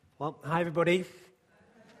Well, hi everybody.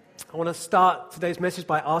 I want to start today's message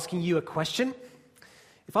by asking you a question.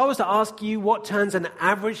 If I was to ask you what turns an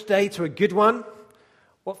average day to a good one,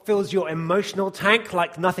 what fills your emotional tank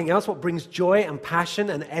like nothing else, what brings joy and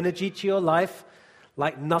passion and energy to your life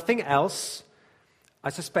like nothing else,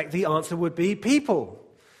 I suspect the answer would be people.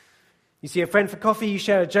 You see a friend for coffee, you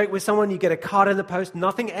share a joke with someone, you get a card in the post.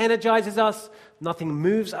 Nothing energizes us, nothing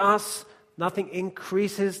moves us, nothing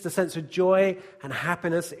increases the sense of joy and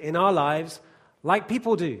happiness in our lives like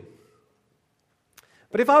people do.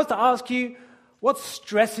 But if I was to ask you, what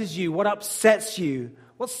stresses you, what upsets you,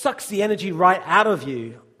 what sucks the energy right out of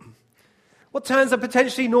you, what turns a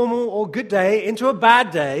potentially normal or good day into a bad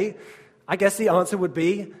day, I guess the answer would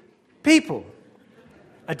be people.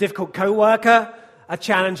 A difficult co-worker, a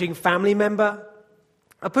challenging family member,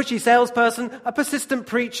 a pushy salesperson, a persistent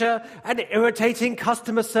preacher, an irritating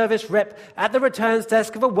customer service rep at the returns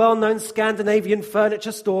desk of a well-known Scandinavian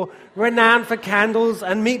furniture store renowned for candles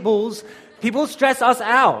and meatballs. People stress us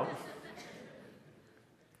out.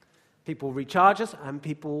 People recharge us and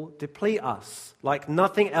people deplete us like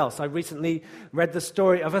nothing else. I recently read the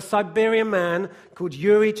story of a Siberian man called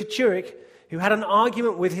Yuri Chichurik who had an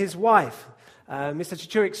argument with his wife. Mr.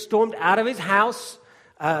 Chichurik stormed out of his house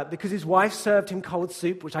because his wife served him cold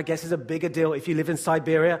soup, which I guess is a bigger deal if you live in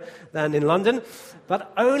Siberia than in London.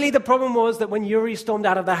 But only the problem was that when Yuri stormed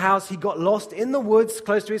out of the house, he got lost in the woods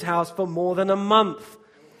close to his house for more than a month,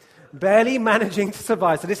 barely managing to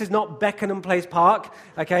survive. So this is not Beckenham Place Park,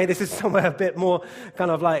 okay? This is somewhere a bit more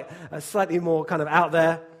kind of like slightly more kind of out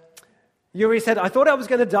there. Yuri said, I thought I was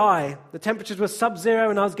going to die. The temperatures were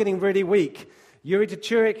sub-zero and I was getting really weak. Yuri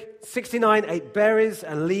Chichurik, 69, ate berries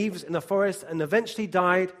and leaves in the forest and eventually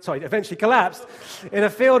collapsed in a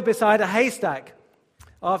field beside a haystack.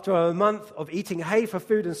 After a month of eating hay for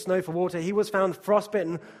food and snow for water, he was found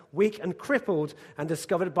frostbitten, weak and crippled and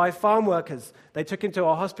discovered by farm workers. They took him to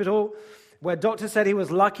a hospital where doctors said he was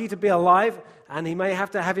lucky to be alive and he may have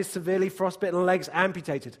to have his severely frostbitten legs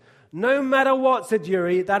amputated. No matter what, said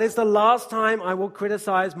Yuri, that is the last time I will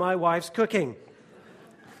criticize my wife's cooking.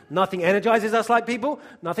 Nothing energizes us like people.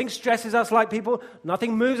 Nothing stresses us like people.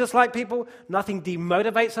 Nothing moves us like people. Nothing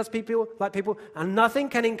demotivates us like people. And nothing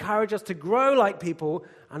can encourage us to grow like people.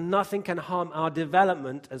 And nothing can harm our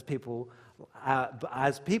development as people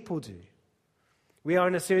do. We are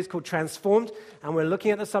in a series called Transformed, and we're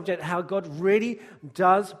looking at the subject how God really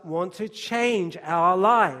does want to change our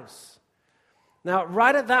lives. Now,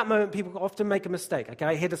 right at that moment, people often make a mistake, okay?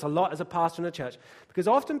 I hear this a lot as a pastor in a church, because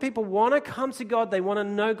often people want to come to God, they want to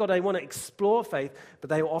know God, they want to explore faith, but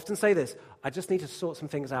they will often say this, I just need to sort some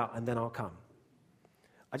things out and then I'll come.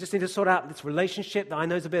 I just need to sort out this relationship that I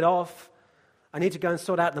know is a bit off. I need to go and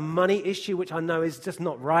sort out the money issue, which I know is just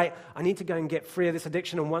not right. I need to go and get free of this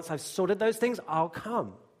addiction, and once I've sorted those things, I'll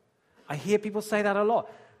come. I hear people say that a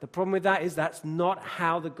lot. The problem with that is that's not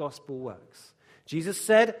how the gospel works. Jesus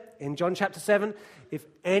said in John chapter 7, if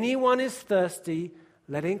anyone is thirsty,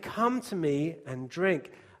 let him come to me and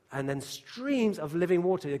drink. And then streams of living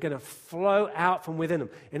water are going to flow out from within them.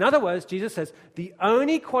 In other words, Jesus says, the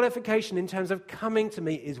only qualification in terms of coming to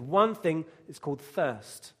me is one thing, it's called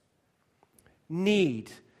thirst.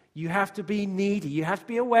 Need. You have to be needy. You have to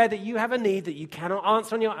be aware that you have a need that you cannot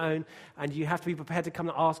answer on your own, and you have to be prepared to come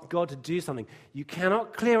and ask God to do something. You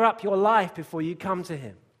cannot clear up your life before you come to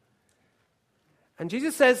him. And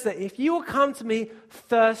Jesus says that if you will come to me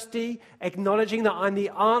thirsty, acknowledging that I'm the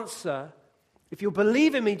answer, if you'll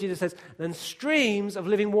believe in me, Jesus says, then streams of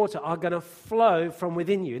living water are going to flow from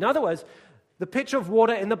within you. In other words, the picture of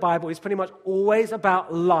water in the Bible is pretty much always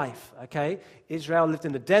about life, okay? Israel lived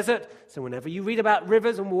in the desert, so whenever you read about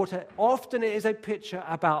rivers and water, often it is a picture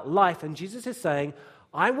about life. And Jesus is saying,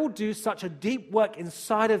 I will do such a deep work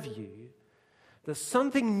inside of you that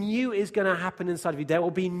something new is going to happen inside of you. There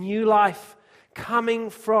will be new life coming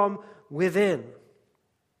from within.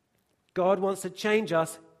 God wants to change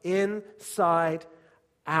us inside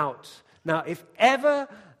out. Now, if ever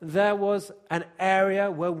there was an area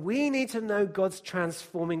where we need to know God's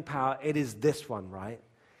transforming power, it is this one, right?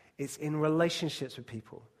 It's in relationships with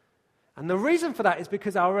people. And the reason for that is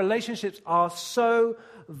because our relationships are so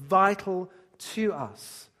vital to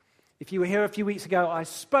us. If you were here a few weeks ago, I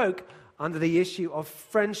spoke under the issue of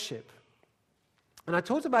friendship. And I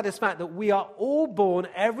talked about this fact that we are all born,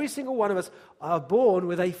 every single one of us are born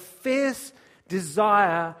with a fierce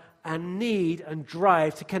desire and need and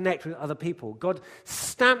drive to connect with other people. God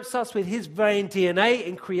stamps us with his very DNA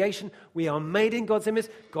in creation. We are made in God's image.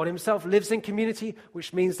 God himself lives in community,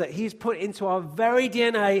 which means that he's put into our very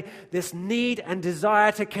DNA this need and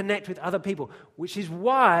desire to connect with other people, which is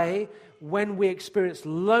why when we experience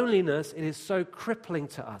loneliness, it is so crippling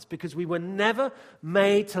to us, because we were never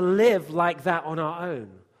made to live like that on our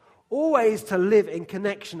own. Always to live in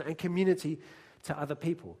connection and community to other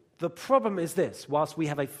people. The problem is this: whilst we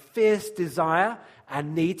have a fierce desire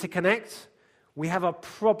and need to connect, we have a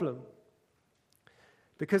problem.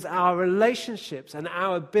 Because our relationships and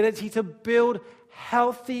our ability to build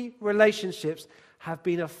healthy relationships have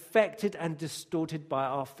been affected and distorted by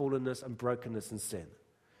our fallenness and brokenness and sin.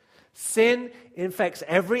 Sin infects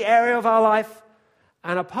every area of our life,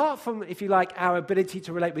 and apart from, if you like, our ability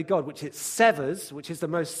to relate with God, which it severs, which is the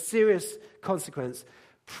most serious consequence,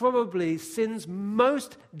 probably sin's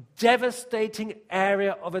most devastating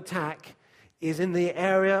area of attack is in the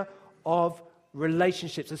area of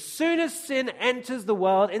relationships. As soon as sin enters the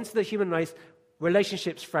world, into the human race,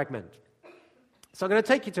 relationships fragment. So I'm going to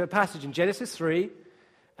take you to a passage in Genesis 3,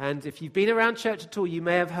 and if you've been around church at all, you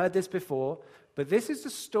may have heard this before, but this is the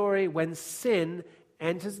story when sin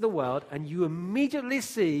enters the world, and you immediately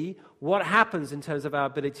see what happens in terms of our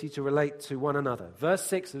ability to relate to one another. Verse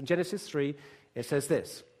 6 of Genesis 3, it says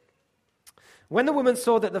this: "When the woman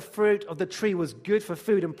saw that the fruit of the tree was good for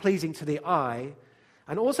food and pleasing to the eye,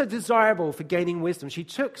 and also desirable for gaining wisdom, she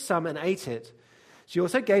took some and ate it. She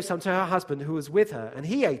also gave some to her husband who was with her, and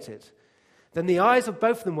he ate it. Then the eyes of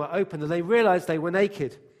both of them were opened, and they realized they were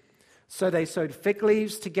naked. So they sewed fig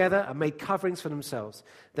leaves together and made coverings for themselves.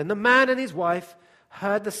 Then the man and his wife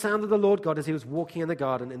heard the sound of the Lord God as he was walking in the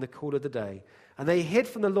garden in the cool of the day. And they hid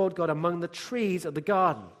from the Lord God among the trees of the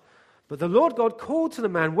garden. But the Lord God called to the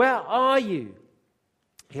man, 'Where are you?'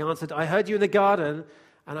 He answered, 'I heard you in the garden,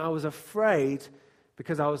 and I was afraid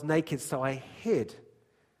because I was naked, so I hid.'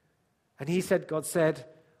 And he said, God said,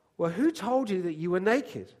 'Well, who told you that you were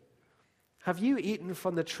naked? Have you eaten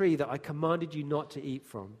from the tree that I commanded you not to eat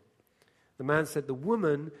from?' The man said, 'The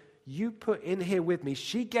woman you put in here with me,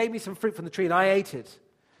 she gave me some fruit from the tree and I ate it.'"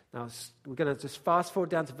 Now, we're going to just fast forward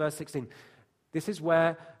down to verse 16. This is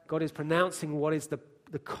where God is pronouncing what is the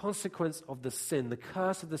consequence of the sin, the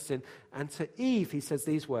curse of the sin. And to Eve, he says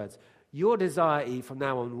these words: "Your desire, Eve, from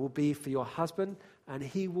now on will be for your husband, and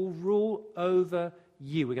he will rule over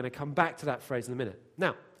you." We're going to come back to that phrase in a minute.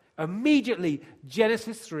 Now, immediately,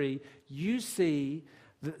 Genesis 3, you see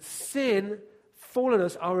that sin,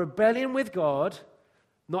 fallenness, our rebellion with God,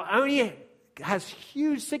 not only has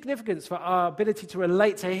huge significance for our ability to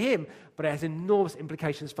relate to him, but it has enormous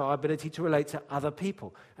implications for our ability to relate to other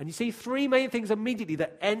people. And you see three main things immediately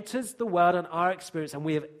that enters the world and our experience, and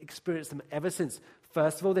we have experienced them ever since.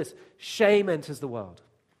 First of all, this: shame enters the world.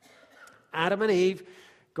 Adam and Eve,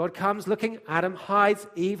 God comes looking, Adam hides,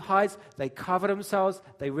 Eve hides, they cover themselves,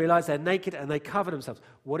 they realize they're naked, and they cover themselves.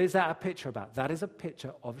 What is that a picture about? That is a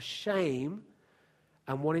picture of shame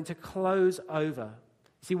and wanting to close over.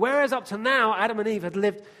 See, whereas up to now, Adam and Eve had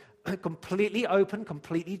lived completely open,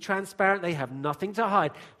 completely transparent, they have nothing to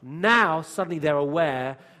hide. Now, suddenly they're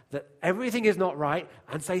aware that everything is not right,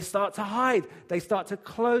 and they start to hide. They start to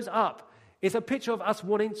close up. It's a picture of us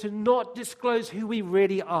wanting to not disclose who we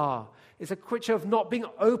really are. It's a picture of not being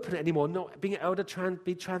open anymore, not being able to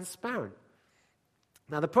be transparent.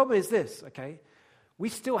 Now, the problem is this, okay? We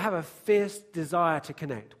still have a fierce desire to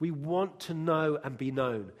connect. We want to know and be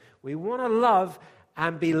known. We want to love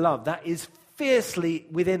and be loved. That is fiercely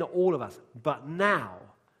within all of us. But now,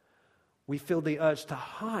 we feel the urge to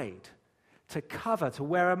hide, to cover, to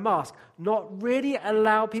wear a mask, not really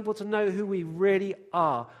allow people to know who we really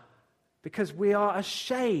are, because we are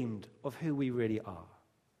ashamed of who we really are.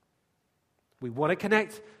 We want to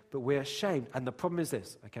connect, but we're ashamed. And the problem is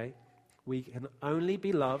this, okay? We can only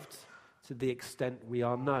be loved to the extent we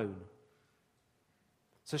are known.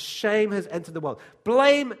 So shame has entered the world.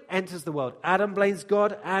 Blame enters the world. Adam blames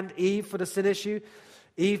God and Eve for the sin issue.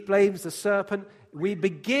 Eve blames the serpent.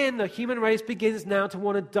 The human race begins now to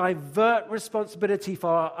want to divert responsibility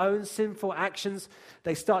for our own sinful actions.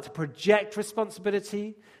 They start to project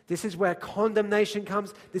responsibility. This is where condemnation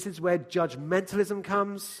comes. This is where judgmentalism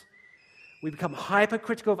comes. We become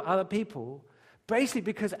hypercritical of other people, basically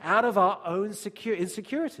because out of our own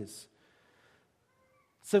insecurities.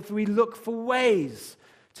 So if we look for ways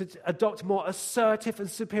to adopt more assertive and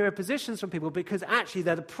superior positions from people, because actually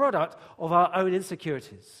they're the product of our own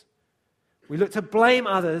insecurities. We look to blame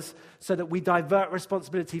others so that we divert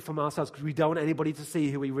responsibility from ourselves, because we don't want anybody to see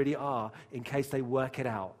who we really are in case they work it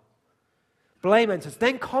out. Blame enters.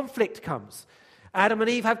 Then conflict comes. Adam and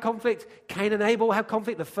Eve have conflict. Cain and Abel have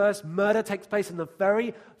conflict. The first murder takes place in the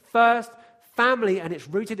very first family, and it's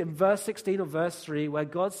rooted in verse 16 or verse 3, where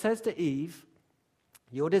God says to Eve,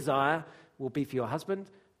 your desire will be for your husband,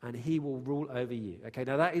 and he will rule over you. Okay,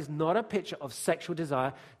 now that is not a picture of sexual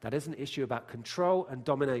desire. That is an issue about control and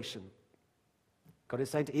domination. God is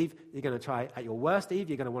saying to Eve, you're going to try, at your worst, Eve,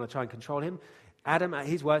 you're going to want to try and control him. Adam, at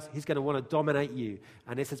his worst, he's going to want to dominate you.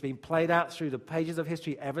 And this has been played out through the pages of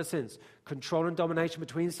history ever since. Control and domination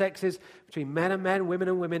between sexes, between men and men, women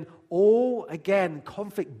and women, all, again,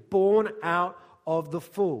 conflict born out of the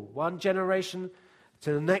fall. One generation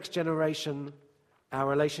to the next generation, our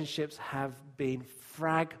relationships have been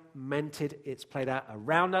fragmented. It's played out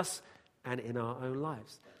around us and in our own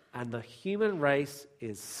lives. And the human race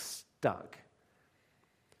is stuck.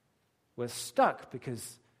 We're stuck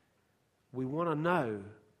because we want to know,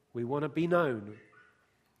 we want to be known,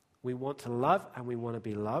 we want to love and we want to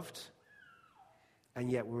be loved, and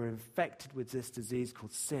yet we're infected with this disease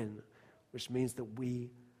called sin, which means that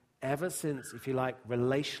we, ever since, if you like,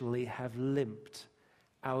 relationally have limped.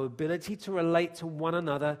 Our ability to relate to one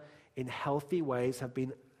another in healthy ways have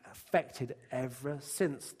been affected ever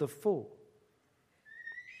since the fall.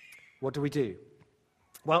 What do?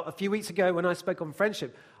 Well, a few weeks ago when I spoke on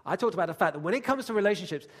friendship, I talked about the fact that when it comes to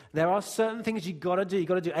relationships, there are certain things you've got to do. You've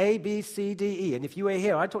got to do A, B, C, D, E. And if you were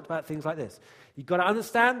here, I talked about things like this. You've got to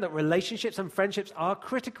understand that relationships and friendships are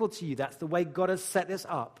critical to you. That's the way God has set this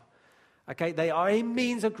up. Okay, they are a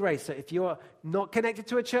means of grace. So if you're not connected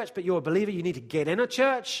to a church, but you're a believer, you need to get in a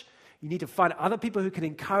church. You need to find other people who can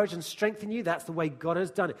encourage and strengthen you. That's the way God has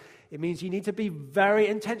done it. It means you need to be very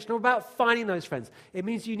intentional about finding those friends. It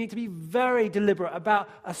means you need to be very deliberate about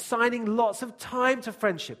assigning lots of time to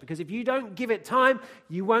friendship. Because if you don't give it time,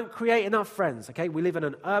 you won't create enough friends. Okay, we live in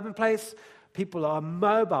an urban place. People are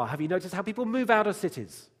mobile. Have you noticed how people move out of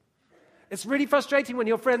cities? It's really frustrating when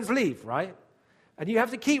your friends leave, right? And you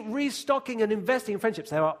have to keep restocking and investing in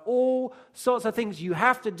friendships. There are all sorts of things you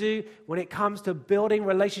have to do when it comes to building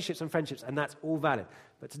relationships and friendships, and that's all valid.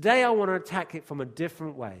 But today I want to attack it from a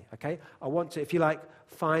different way, okay? I want to, if you like,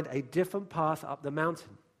 find a different path up the mountain.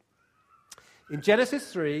 In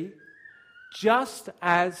Genesis 3, just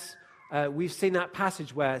as we've seen that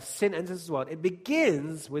passage where sin enters the world, it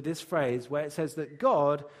begins with this phrase where it says that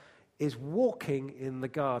God is walking in the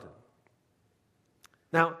garden.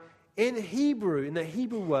 Now, in the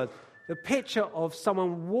Hebrew word, the picture of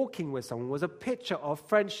someone walking with someone was a picture of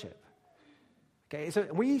friendship. Okay, so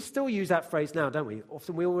we still use that phrase now, don't we?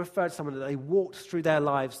 Often we all refer to someone that they walked through their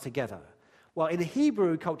lives together. Well, in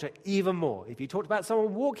Hebrew culture, even more. If you talked about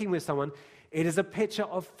someone walking with someone, it is a picture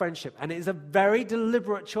of friendship. And it is a very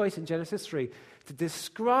deliberate choice in Genesis 3 to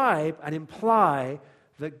describe and imply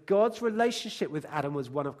that God's relationship with Adam was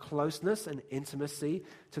one of closeness and intimacy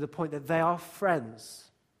to the point that they are friends.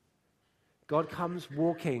 God comes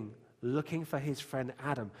walking, looking for his friend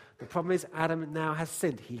Adam. The problem is Adam now has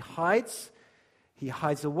sinned. He hides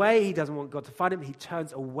away. He doesn't want God to find him. He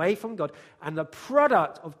turns away from God. And the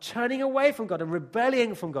product of turning away from God and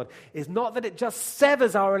rebelling from God is not that it just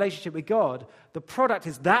severs our relationship with God. The product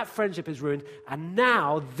is that friendship is ruined, and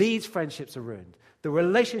now these friendships are ruined. The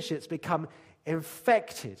relationships become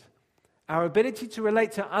infected. Our ability to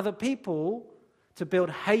relate to other people, to build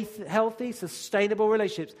healthy, sustainable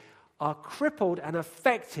relationships, are crippled and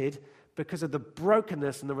affected because of the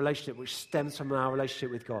brokenness in the relationship which stems from our relationship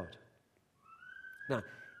with God. Now,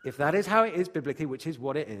 if that is how it is biblically, which is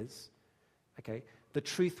what it is, okay, the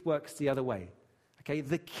truth works the other way. Okay,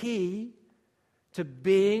 the key to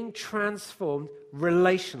being transformed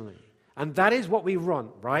relationally, and that is what we want,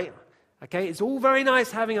 right? Okay, it's all very nice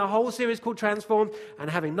having a whole series called Transformed and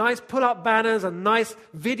having nice pull-up banners and nice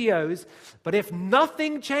videos, but if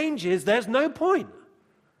nothing changes, there's no point.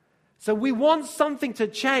 So we want something to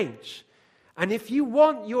change. And if you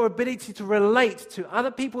want your ability to relate to other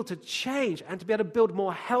people to change and to be able to build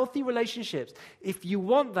more healthy relationships, if you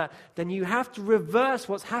want that, then you have to reverse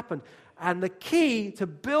what's happened. And the key to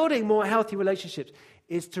building more healthy relationships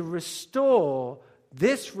is to restore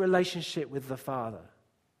this relationship with the Father.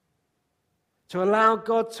 To allow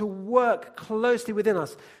God to work closely within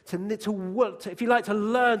us, to work, if you like, to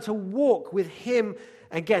learn to walk with Him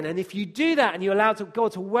again. And if you do that and you allow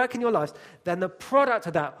God to work in your lives, then the product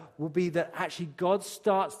of that will be that actually God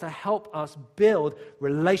starts to help us build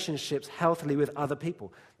relationships healthily with other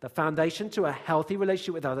people. The foundation to a healthy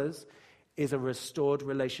relationship with others is a restored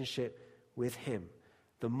relationship with Him.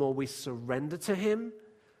 The more we surrender to Him,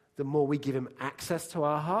 the more we give Him access to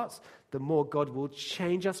our hearts, the more God will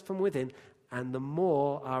change us from within, and the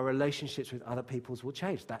more our relationships with other people will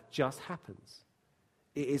change. That just happens.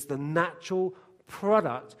 It is the natural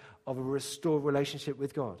product of a restored relationship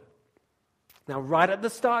with God. Now, right at the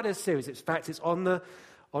start of this series, in fact, it's on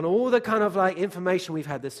all the kind of like information we've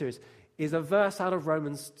had this series, is a verse out of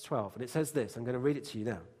Romans 12. And it says this. I'm going to read it to you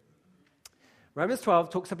now. Romans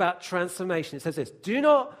 12 talks about transformation. It says this: do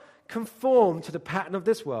not conform to the pattern of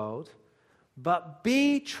this world, but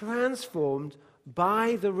be transformed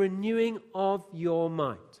by the renewing of your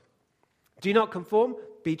mind. Do not conform,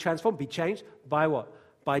 be transformed, be changed. By what?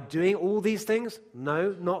 By doing all these things?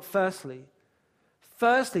 No, not firstly.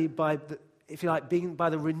 Firstly, by the, if you like, being by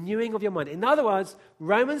the renewing of your mind. In other words,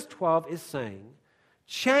 Romans 12 is saying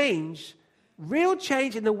change, real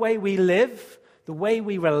change in the way we live, the way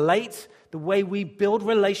we relate, the way we build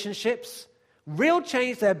relationships. Real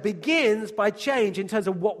change there begins by change in terms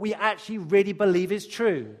of what we actually really believe is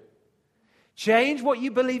true. Change what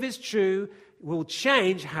you believe is true will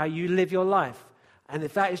change how you live your life. And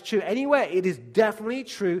if that is true anywhere, it is definitely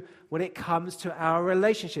true when it comes to our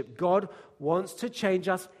relationship. God wants to change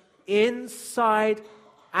us inside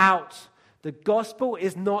out. The gospel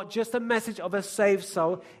is not just a message of a saved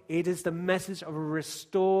soul, it is the message of a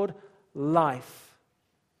restored life.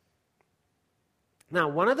 Now,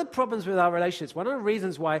 one of the problems with our relationships, one of the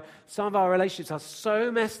reasons why some of our relationships are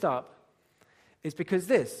so messed up is because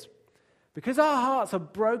our hearts are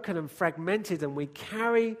broken and fragmented and we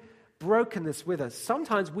carry brokenness with us.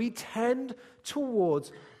 Sometimes we tend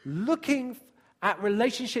towards looking at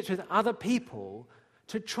relationships with other people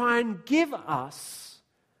to try and give us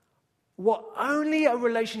what only a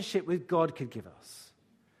relationship with God could give us.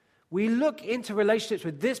 We look into relationships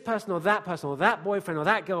with this person or that boyfriend or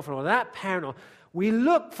that girlfriend or that parent, or we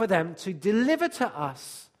look for them to deliver to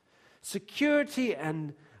us security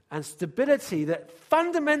and stability that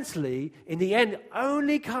fundamentally, in the end,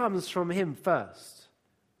 only comes from Him first.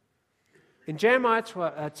 In Jeremiah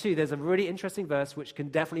 2, there's a really interesting verse which can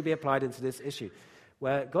definitely be applied into this issue,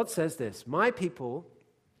 where God says this: my people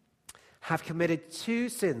have committed two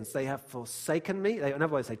sins. They have forsaken me. In other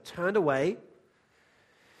words, they turned away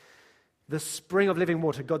the spring of living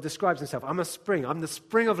water. God describes Himself. I'm a spring. I'm the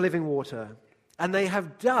spring of living water. And they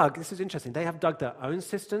have dug, this is interesting, they have dug their own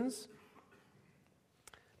cisterns,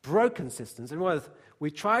 broken cisterns. In other words, we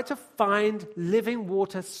try to find living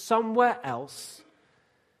water somewhere else.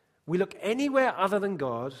 We look anywhere other than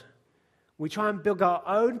God. We try and build our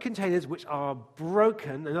own containers which are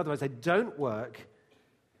broken. In other words, they don't work,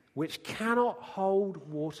 which cannot hold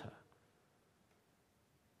water.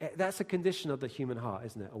 That's a condition of the human heart,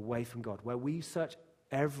 isn't it? Away from God, where we search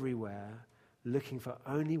everywhere looking for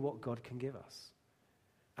only what God can give us.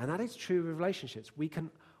 And that is true with relationships. We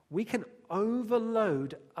can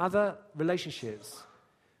overload other relationships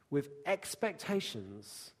with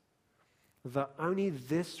expectations that only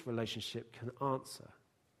this relationship can answer.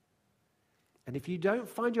 And if you don't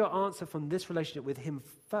find your answer from this relationship with Him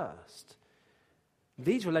first,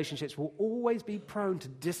 these relationships will always be prone to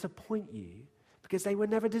disappoint you because they were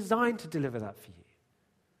never designed to deliver that for you.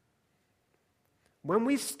 When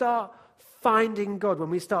we start finding God, when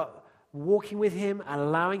we start walking with Him,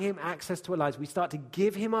 allowing Him access to our lives, we start to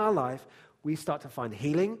give Him our life, we start to find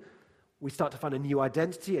healing, we start to find a new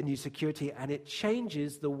identity, a new security, and it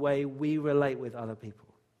changes the way we relate with other people.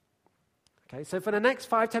 Okay, so for the next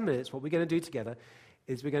 5-10 minutes, what we're going to do together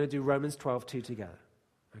is we're going to do Romans 12:2 together.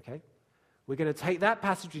 Okay? We're going to take that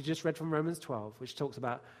passage we just read from Romans 12, which talks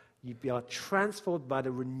about you are transformed by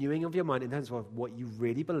the renewing of your mind in terms of what you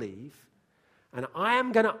really believe, and I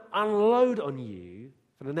am going to unload on you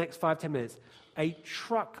for the next 5-10 minutes a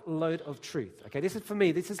truckload of truth. Okay, this is for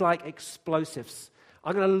me, this is like explosives.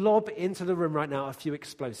 I'm going to lob into the room right now a few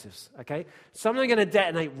explosives, okay? Some are going to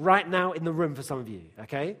detonate right now in the room for some of you,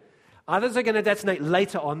 okay? Others are going to detonate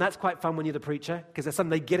later on. That's quite fun when you're the preacher, because there's something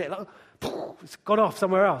they get it, like, it's gone off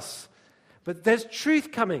somewhere else. But there's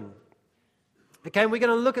truth coming. Okay, and we're going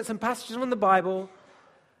to look at some passages from the Bible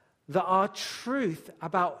that are truth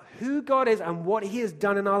about who God is and what He has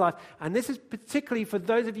done in our life. And this is particularly for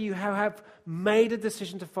those of you who have made a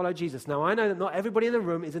decision to follow Jesus. Now, I know that not everybody in the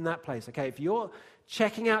room is in that place, okay? If you're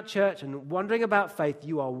checking out church and wondering about faith,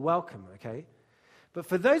 you are welcome, okay? But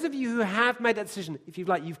for those of you who have made that decision, if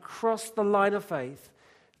you've crossed the line of faith,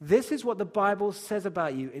 this is what the Bible says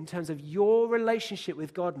about you in terms of your relationship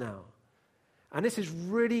with God now. And this is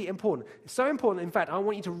really important. It's so important, in fact, I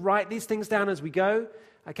want you to write these things down as we go.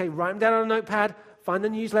 Okay, write them down on a notepad. Find the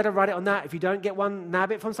newsletter, write it on that. If you don't get one,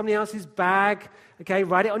 nab it from somebody else's bag. Okay,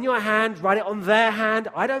 write it on your hand, write it on their hand.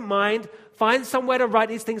 I don't mind. Find somewhere to write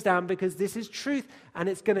these things down because this is truth and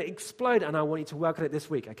it's going to explode and I want you to work on it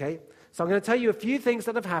this week, okay? So I'm going to tell you a few things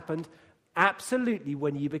that have happened absolutely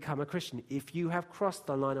when you become a Christian, if you have crossed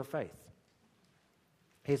the line of faith.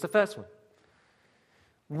 Here's the first one.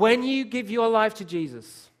 When you give your life to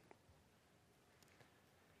Jesus,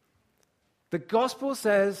 the gospel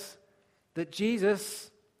says that Jesus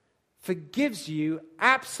forgives you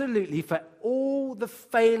absolutely for all the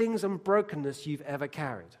failings and brokenness you've ever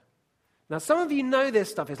carried. Now, some of you know this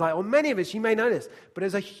stuff. It's like, or many of us, you may know this, but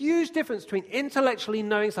there's a huge difference between intellectually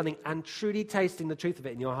knowing something and truly tasting the truth of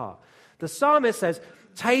it in your heart. The psalmist says,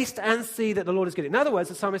 taste and see that the Lord is good. In other words,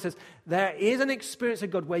 the psalmist says, there is an experience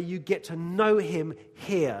of God where you get to know him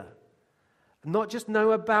here, not just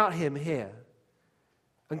know about him here.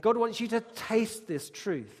 And God wants you to taste this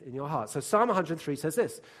truth in your heart. So Psalm 103 says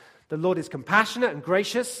this, the Lord is compassionate and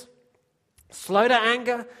gracious, slow to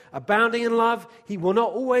anger, abounding in love. He will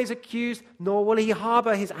not always accuse, nor will he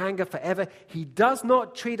harbor his anger forever. He does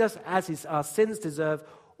not treat us as our sins deserve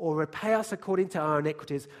or repay us according to our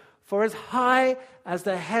iniquities. For as high as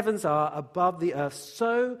the heavens are above the earth,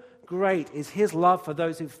 so great is his love for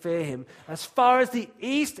those who fear him. As far as the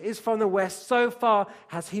east is from the west, so far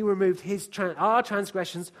has he removed our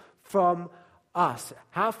transgressions from us.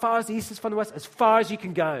 How far is the east is from the west? As far as you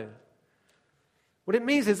can go. What it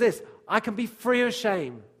means is this, I can be free of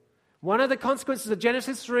shame. One of the consequences of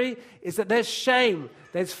Genesis 3 is that there's shame,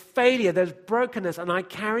 there's failure, there's brokenness, and I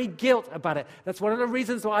carry guilt about it. That's one of the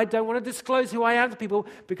reasons why I don't want to disclose who I am to people,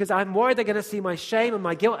 because I'm worried they're going to see my shame and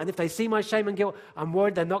my guilt, and if they see my shame and guilt, I'm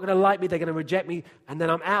worried they're not going to like me, they're going to reject me, and then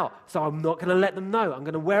I'm out. So I'm not going to let them know. I'm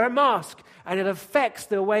going to wear a mask, and it affects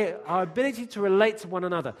the way, our ability to relate to one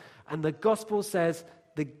another. And the gospel says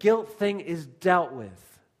the guilt thing is dealt with.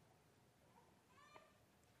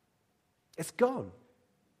 It's gone.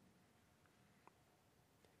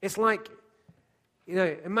 It's like,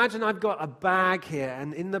 imagine I've got a bag here,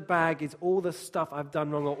 and in the bag is all the stuff I've done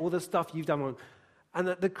wrong, or all the stuff you've done wrong. And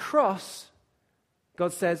at the cross,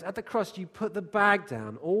 God says, at the cross, you put the bag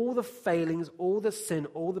down, all the failings, all the sin,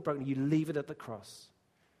 all the broken, you leave it at the cross.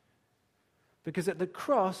 Because at the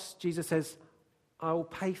cross, Jesus says, I will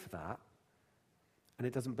pay for that, and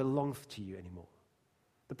it doesn't belong to you anymore.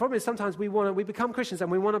 The problem is sometimes we become Christians and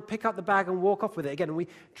we want to pick up the bag and walk off with it again, and we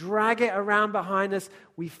drag it around behind us.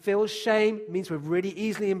 We feel shame. It means we're really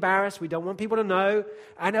easily embarrassed. We don't want people to know,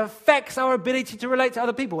 and it affects our ability to relate to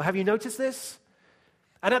other people. Have you noticed this?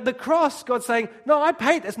 And at the cross, God's saying, no, I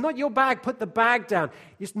paid. It's not your bag. Put the bag down.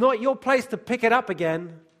 It's not your place to pick it up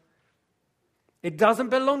again. It doesn't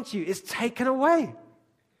belong to you. It's taken away.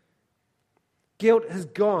 Guilt has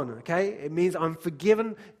gone, okay? It means I'm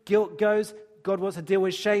forgiven. Guilt goes. God wants to deal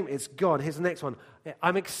with shame. It's gone. Here's the next one.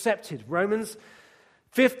 I'm accepted. Romans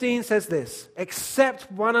 15 says this,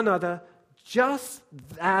 accept one another just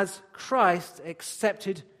as Christ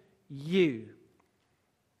accepted you.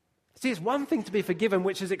 See, it's one thing to be forgiven,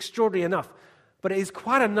 which is extraordinary enough, but it is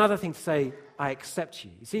quite another thing to say, I accept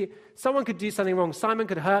you. You see, someone could do something wrong. Simon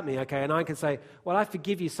could hurt me, okay, and I could say, well, I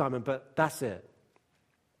forgive you, Simon, but that's it.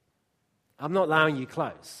 I'm not allowing you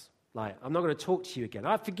close. Like, I'm not going to talk to you again.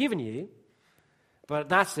 I've forgiven you, but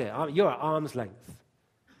that's it. You're at arm's length.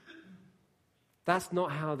 That's not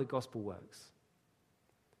how the gospel works.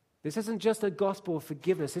 This isn't just a gospel of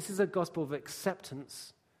forgiveness. This is a gospel of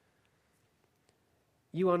acceptance.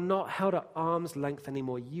 You are not held at arm's length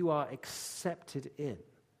anymore. You are accepted in.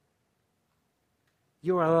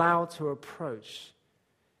 You are allowed to approach.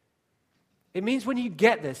 It means when you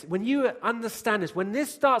get this, when you understand this, when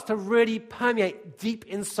this starts to really permeate deep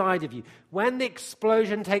inside of you, when the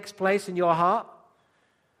explosion takes place in your heart,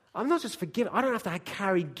 I'm not just forgiven. I don't have to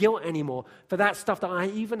carry guilt anymore for that stuff that I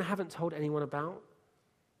even haven't told anyone about.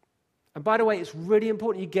 And by the way, it's really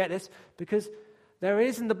important you get this, because there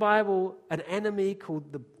is in the Bible an enemy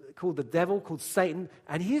called the devil, called Satan,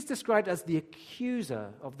 and he's described as the accuser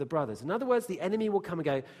of the brothers. In other words, the enemy will come and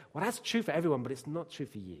go, well, that's true for everyone, but it's not true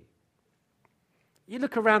for you. You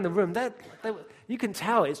look around the room, you can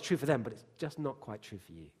tell it's true for them, but it's just not quite true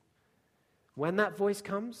for you. When that voice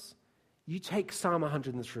comes, you take Psalm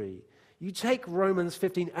 103, you take Romans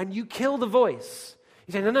 15, and you kill the voice.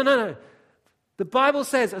 You say, no. The Bible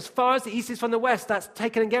says, as far as the east is from the west, that's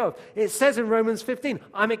taken care of. It says in Romans 15,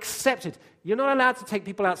 I'm accepted. You're not allowed to take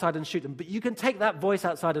people outside and shoot them, but you can take that voice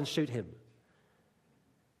outside and shoot him.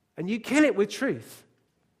 And you kill it with truth.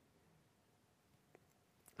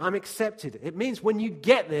 I'm accepted. It means when you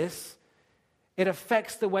get this, it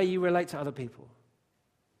affects the way you relate to other people.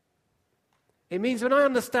 It means when I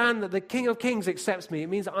understand that the King of Kings accepts me, it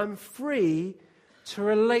means I'm free to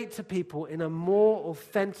relate to people in a more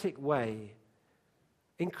authentic way.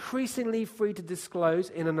 Increasingly free to disclose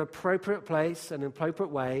in an appropriate place, an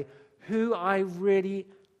appropriate way, who I really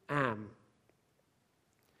am.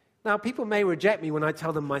 Now, people may reject me when I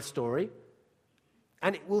tell them my story,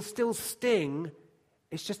 and it will still sting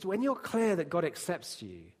It's just when you're clear that God accepts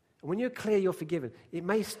you, and when you're clear you're forgiven, it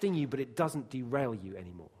may sting you, but it doesn't derail you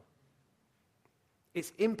anymore.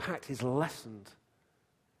 Its impact is lessened.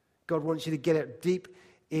 God wants you to get it deep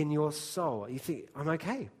in your soul. You think, I'm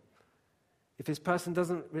okay. If this person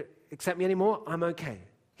doesn't accept me anymore, I'm okay.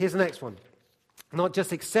 Here's the next one. Not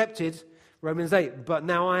just accepted, Romans 8, but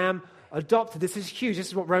now I am adopted. This is huge. This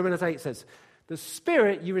is what Romans 8 says. The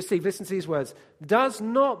Spirit you receive, listen to these words, does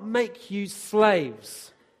not make you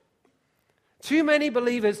slaves. Too many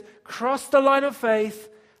believers cross the line of faith,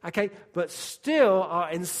 okay, but still are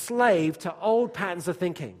enslaved to old patterns of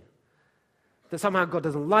thinking. That somehow God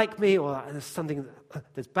doesn't like me, or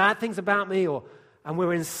there's bad things about me, and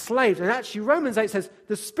we're enslaved. And actually, Romans 8 says,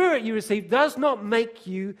 the Spirit you receive does not make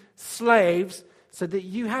you slaves so that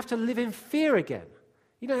you have to live in fear again.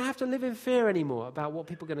 You don't have to live in fear anymore about what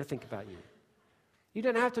people are going to think about you. You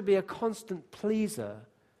don't have to be a constant pleaser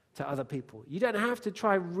to other people. You don't have to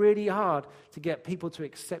try really hard to get people to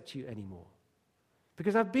accept you anymore.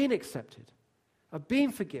 Because I've been accepted. I've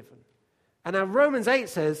been forgiven. And now Romans 8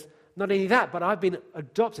 says, not only that, but I've been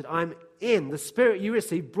adopted. I'm in. The Spirit you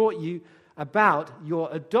received brought you about your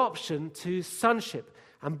adoption to sonship.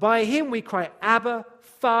 And by him we cry, Abba,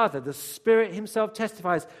 Father. The Spirit himself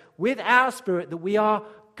testifies with our spirit that we are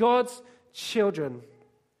God's children.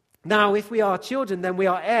 Now, if we are children, then we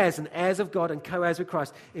are heirs and heirs of God and co-heirs with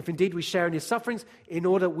Christ, if indeed we share in his sufferings, in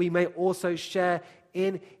order we may also share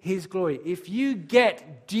in his glory. If you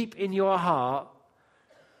get deep in your heart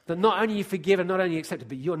that not only you forgiven, not only accepted,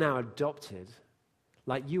 but you're now adopted,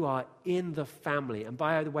 like you are in the family. And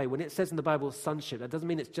by the way, when it says in the Bible sonship, that doesn't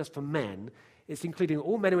mean it's just for men. It's including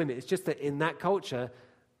all men and women. It's just that in that culture,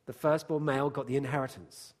 the firstborn male got the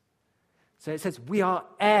inheritance. So it says we are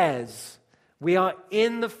heirs. We are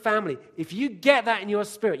in the family. If you get that in your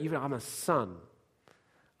spirit, you go, I'm a son.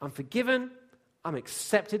 I'm forgiven. I'm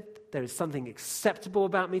accepted. There is something acceptable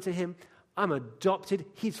about me to him. I'm adopted.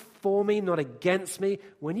 He's for me, not against me.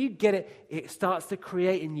 When you get it, it starts to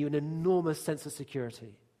create in you an enormous sense of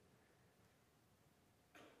security.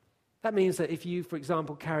 That means that if you, for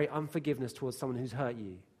example, carry unforgiveness towards someone who's hurt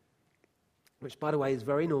you, which, by the way, is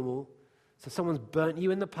very normal. So someone's burnt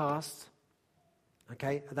you in the past,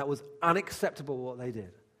 okay, that was unacceptable what they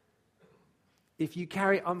did. If you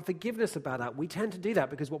carry unforgiveness about that, we tend to do that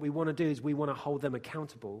because what we want to do is we want to hold them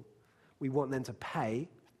accountable. We want them to pay.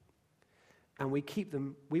 And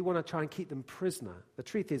we want to try and keep them prisoner. The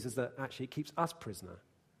truth is that actually it keeps us prisoner.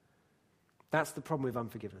 That's the problem with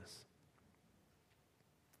unforgiveness.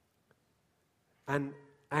 And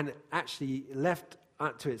actually left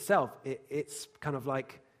to itself, it's kind of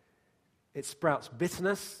like it sprouts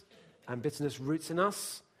bitterness, and bitterness roots in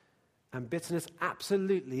us, and bitterness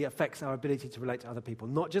absolutely affects our ability to relate to other people.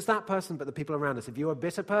 Not just that person, but the people around us. If you're a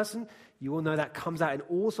bitter person, you will know that comes out in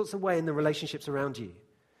all sorts of ways in the relationships around you.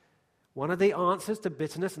 One of the answers to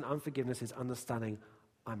bitterness and unforgiveness is understanding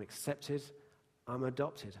I'm accepted, I'm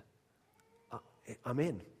adopted, I'm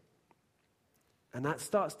in. And that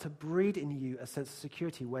starts to breed in you a sense of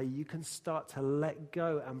security where you can start to let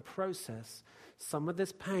go and process some of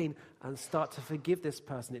this pain and start to forgive this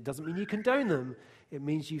person. It doesn't mean you condone them. It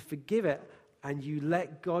means you forgive it and you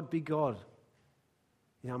let God be God.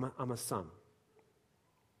 You know, I'm a son.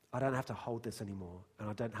 I don't have to hold this anymore, and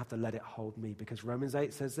I don't have to let it hold me, because Romans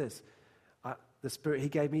 8 says this, the spirit he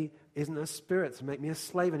gave me isn't a spirit to make me a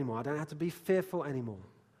slave anymore. I don't have to be fearful anymore.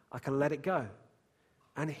 I can let it go.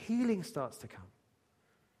 And healing starts to come.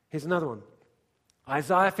 Here's another one.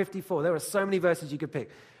 Isaiah 54. There are so many verses you could pick.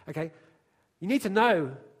 Okay? You need to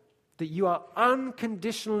know that you are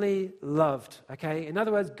unconditionally loved. Okay? In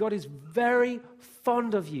other words, God is very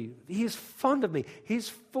fond of you. He is fond of me. He's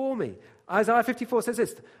for me. Isaiah 54 says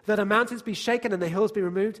this, that the mountains be shaken and the hills be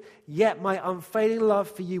removed, yet my unfailing love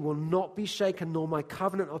for you will not be shaken, nor my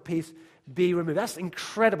covenant of peace be removed. That's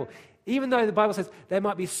incredible. Even though the Bible says there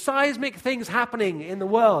might be seismic things happening in the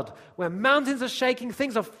world, where mountains are shaking,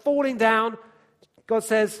 things are falling down, God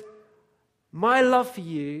says, my love for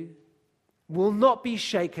you will not be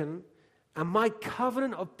shaken, and my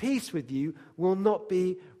covenant of peace with you will not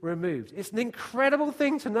be removed. It's an incredible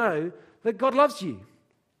thing to know that God loves you.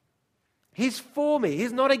 He's for me.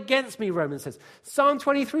 He's not against me, Romans says. Psalm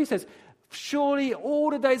 23 says, surely all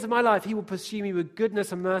the days of my life he will pursue me with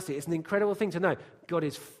goodness and mercy. It's an incredible thing to know. God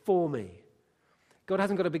is for me. God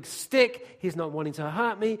hasn't got a big stick. He's not wanting to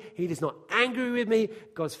hurt me. He is not angry with me.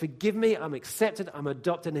 God's forgiven me. I'm accepted. I'm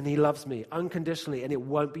adopted, and he loves me unconditionally, and it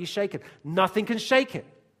won't be shaken. Nothing can shake it.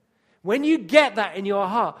 When you get that in your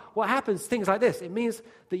heart, what happens? Things like this. It means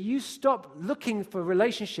that you stop looking for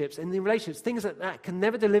relationships, and the relationships, things that can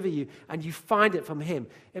never deliver you, and you find it from him.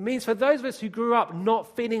 It means for those of us who grew up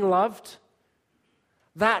not feeling loved,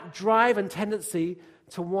 that drive and tendency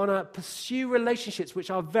to want to pursue relationships which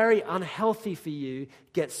are very unhealthy for you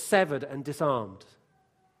gets severed and disarmed.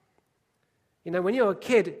 You know, when you're a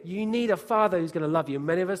kid, you need a father who's going to love you.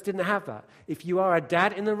 Many of us didn't have that. If you are a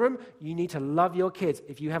dad in the room, you need to love your kids.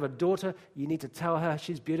 If you have a daughter, you need to tell her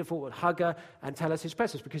she's beautiful, hug her, and tell her she's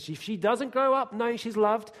precious. Because if she doesn't grow up knowing she's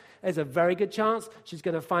loved, there's a very good chance she's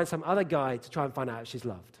going to find some other guy to try and find out if she's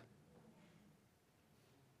loved.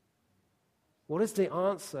 What is the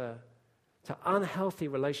answer to unhealthy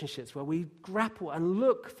relationships where we grapple and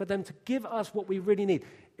look for them to give us what we really need?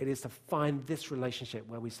 It is to find this relationship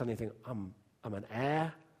where we suddenly think, I'm an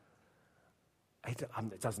heir.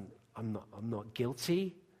 I'm not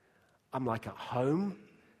guilty. I'm like at home.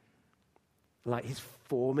 Like he's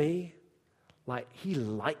for me. Like he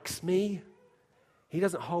likes me. He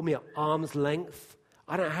doesn't hold me at arm's length.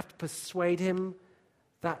 I don't have to persuade him.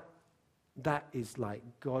 That is like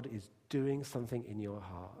God is doing something in your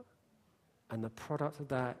heart. And the product of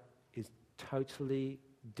that is totally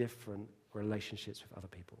different relationships with other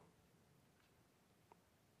people.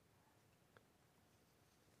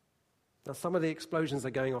 Now, some of the explosions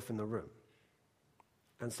are going off in the room.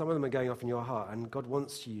 And some of them are going off in your heart. And God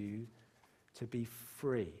wants you to be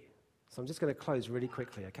free. So I'm just going to close really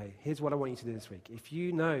quickly, okay? Here's what I want you to do this week. If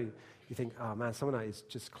you think, oh man, some of that is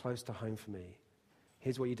just close to home for me.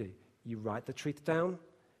 Here's what you do. You write the truth down.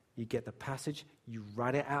 You get the passage. You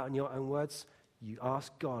write it out in your own words. You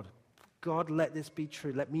ask God, God, let this be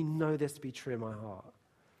true. Let me know this to be true in my heart.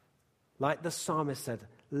 Like the psalmist said,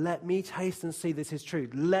 let me taste and see this is true.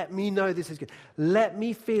 Let me know this is good. Let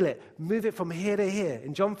me feel it. Move it from here to here.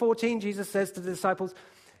 In John 14, Jesus says to the disciples,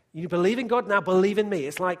 you believe in God, now believe in me.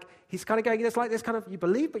 It's like, he's kind of going, it's like this kind of, you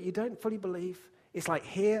believe, but you don't fully believe. It's like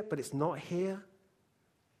here, but it's not here.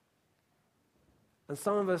 And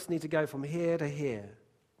some of us need to go from here to here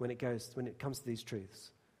when it comes to these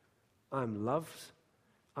truths. I'm loved.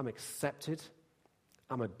 I'm accepted.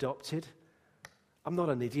 I'm adopted. I'm not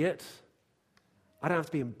an idiot. I don't have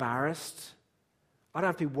to be embarrassed. I don't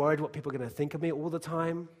have to be worried what people are going to think of me all the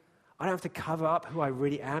time. I don't have to cover up who I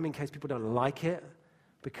really am in case people don't like it.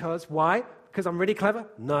 Because, why? Because I'm really clever?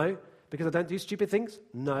 No. Because I don't do stupid things?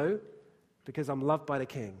 No. Because I'm loved by the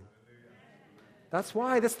King. That's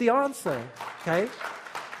why. That's the answer. Okay?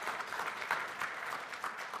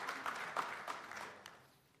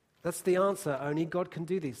 That's the answer. Only God can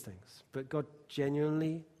do these things. But God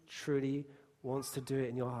genuinely, truly wants to do it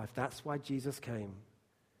in your life. That's why Jesus came.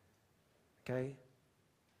 Okay? It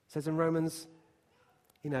says in Romans,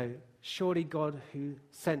 surely God who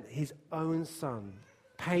sent his own son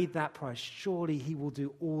paid that price. Surely he will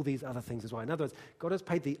do all these other things as well. In other words, God has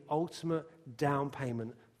paid the ultimate down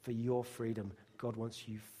payment for your freedom. God wants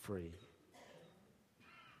you free.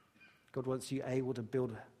 God wants you able to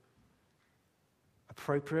build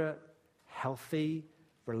appropriate, healthy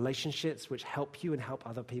relationships which help you and help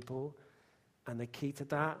other people. And the key to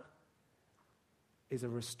that is a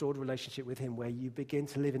restored relationship with him where you begin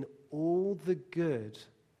to live in all the good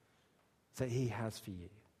that he has for you.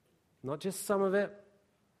 Not just some of it,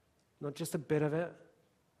 not just a bit of it,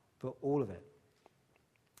 but all of it.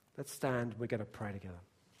 Let's stand. We're going to pray together.